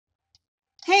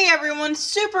Hey everyone,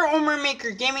 Super Omer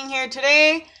Maker Gaming here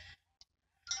today.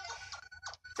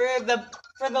 For the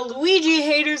Luigi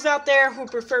haters out there who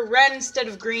prefer red instead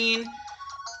of green,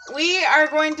 we are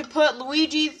going to put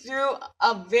Luigi through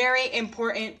a very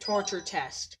important torture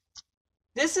test.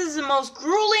 This is the most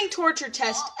grueling torture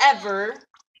test ever.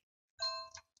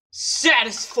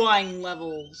 Satisfying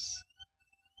levels.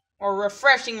 Or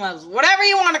refreshing levels. Whatever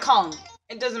you want to call them.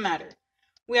 It doesn't matter.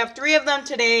 We have 3 of them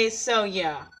today, so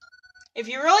yeah. If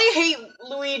you really hate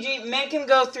Luigi, make him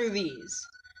go through these.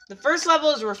 The first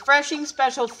level is Refreshing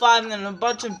Special 5, and then a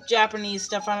bunch of Japanese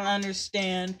stuff I don't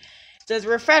understand. It says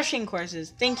Refreshing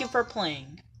Courses. Thank you for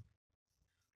playing.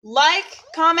 Like,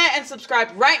 comment, and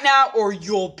subscribe right now, or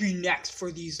you'll be next for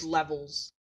these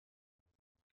levels.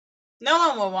 No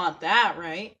one will want that,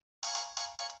 right?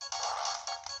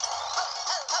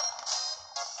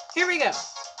 Here we go.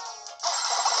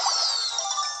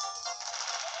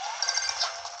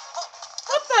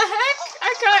 What the heck?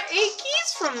 I got 8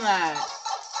 keys from that.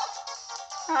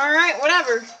 Alright,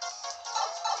 whatever.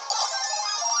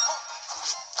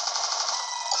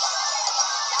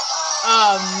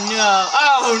 Oh no,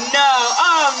 oh no,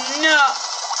 oh no!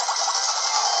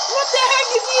 What the heck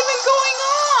is even going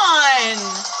on?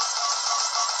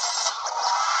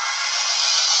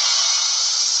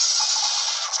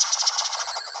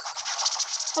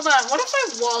 Hold on, what if I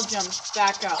wall jumped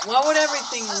back up? What would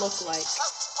everything look like?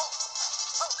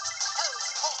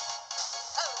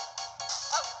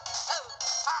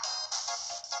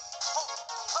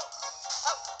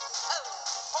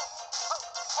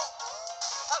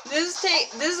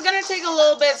 This is gonna take a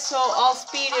little bit, so I'll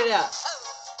speed it up.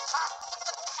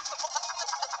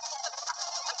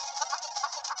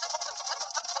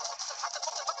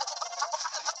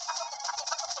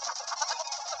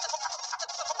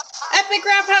 Epic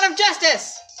Ground Pound of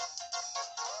Justice!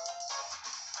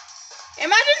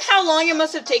 Imagine how long it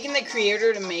must have taken the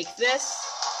creator to make this.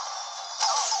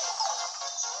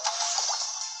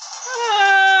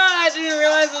 I didn't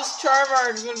realize those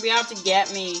Charvargs would be out to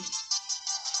get me.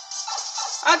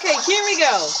 Okay, here we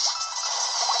go.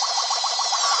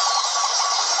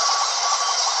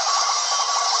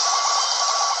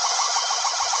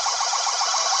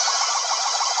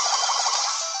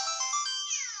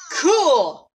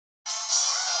 Cool.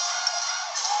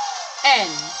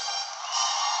 End.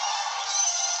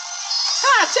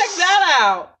 Ha, check that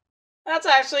out. That's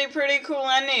actually a pretty cool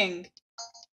ending.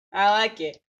 I like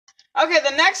it. Okay,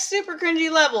 the next super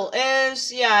cringy level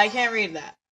is, yeah, I can't read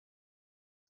that.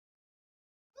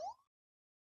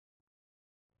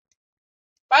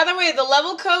 By the way, the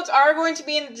level codes are going to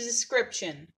be in the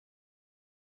description.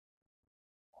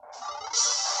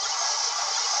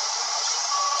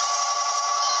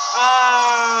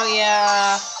 Oh,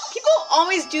 yeah. People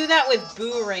always do that with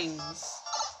boo rings.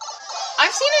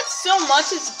 I've seen it so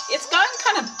much, it's gotten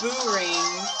kind of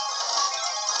boo-ring.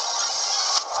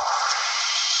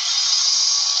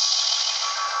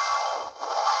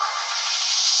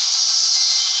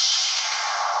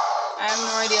 I have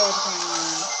no idea what's going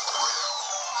on.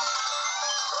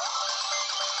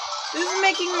 This is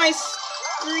making my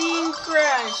screen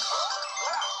crash.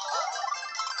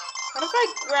 What if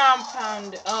I ground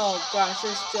pound? Oh gosh,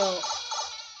 there's still...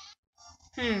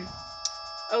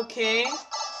 Okay.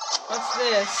 What's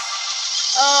this?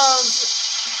 Oh...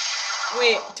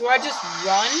 Wait, do I just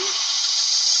run?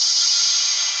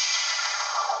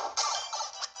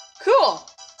 Cool!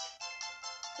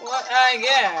 What, I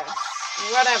guess.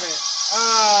 Whatever.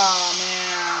 Oh,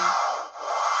 man.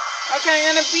 Okay,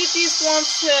 I'm gonna beat these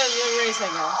swamps to the race, I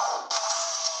guess.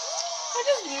 I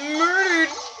just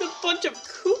murdered a bunch of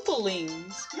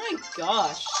Koopalings. My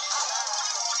gosh.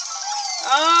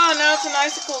 Oh, now it's an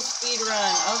icicle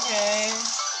speedrun. Okay.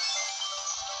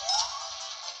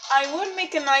 I would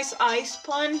make a nice ice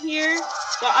pun here,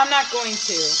 but I'm not going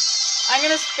to. I'm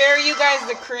gonna spare you guys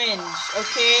the cringe,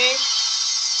 okay?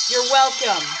 You're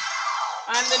welcome.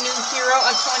 I'm the new hero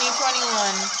of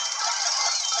 2021.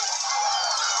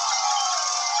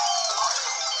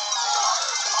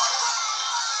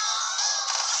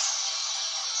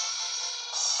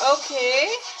 Okay.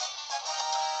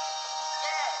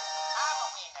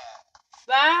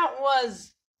 That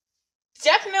was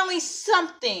definitely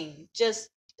something. Just,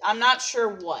 I'm not sure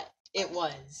what it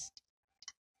was.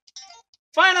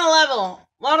 Final level.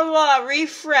 Blah, blah, blah.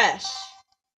 Refresh.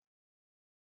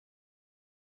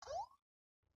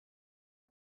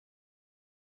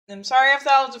 I'm sorry if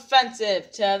that was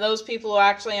offensive to those people who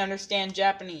actually understand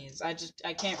Japanese. I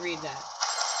can't read that.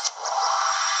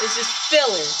 It's just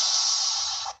filler.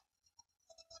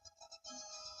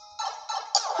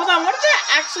 Hold on, what did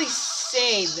that actually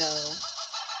say, though?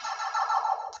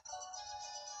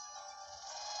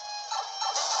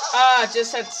 Ah,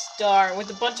 just said star with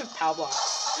a bunch of POW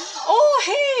blocks. Oh,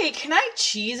 hey, can I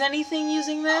cheese anything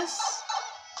using this?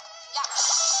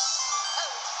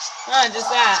 Ah, just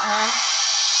that, huh?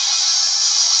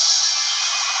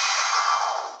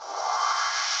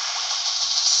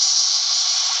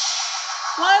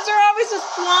 Why is there always a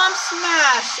Swamp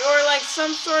Smash or like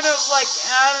some sort of like,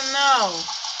 I don't know,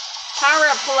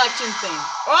 power-up collection thing?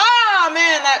 Oh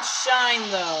man, that shine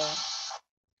though.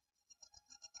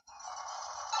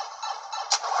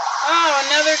 Oh,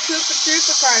 another Koopa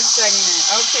Troopa car segment.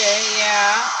 Okay,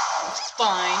 yeah,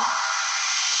 fine.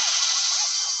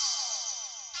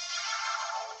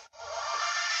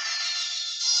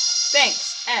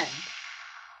 Thanks, N.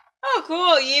 Oh,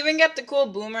 cool. You even get the cool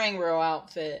Boomerang Row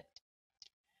outfit.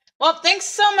 Well, thanks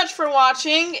so much for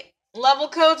watching. Level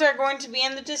codes are going to be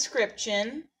in the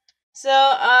description. So,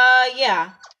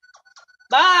 yeah.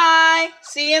 Bye!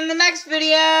 See you in the next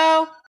video!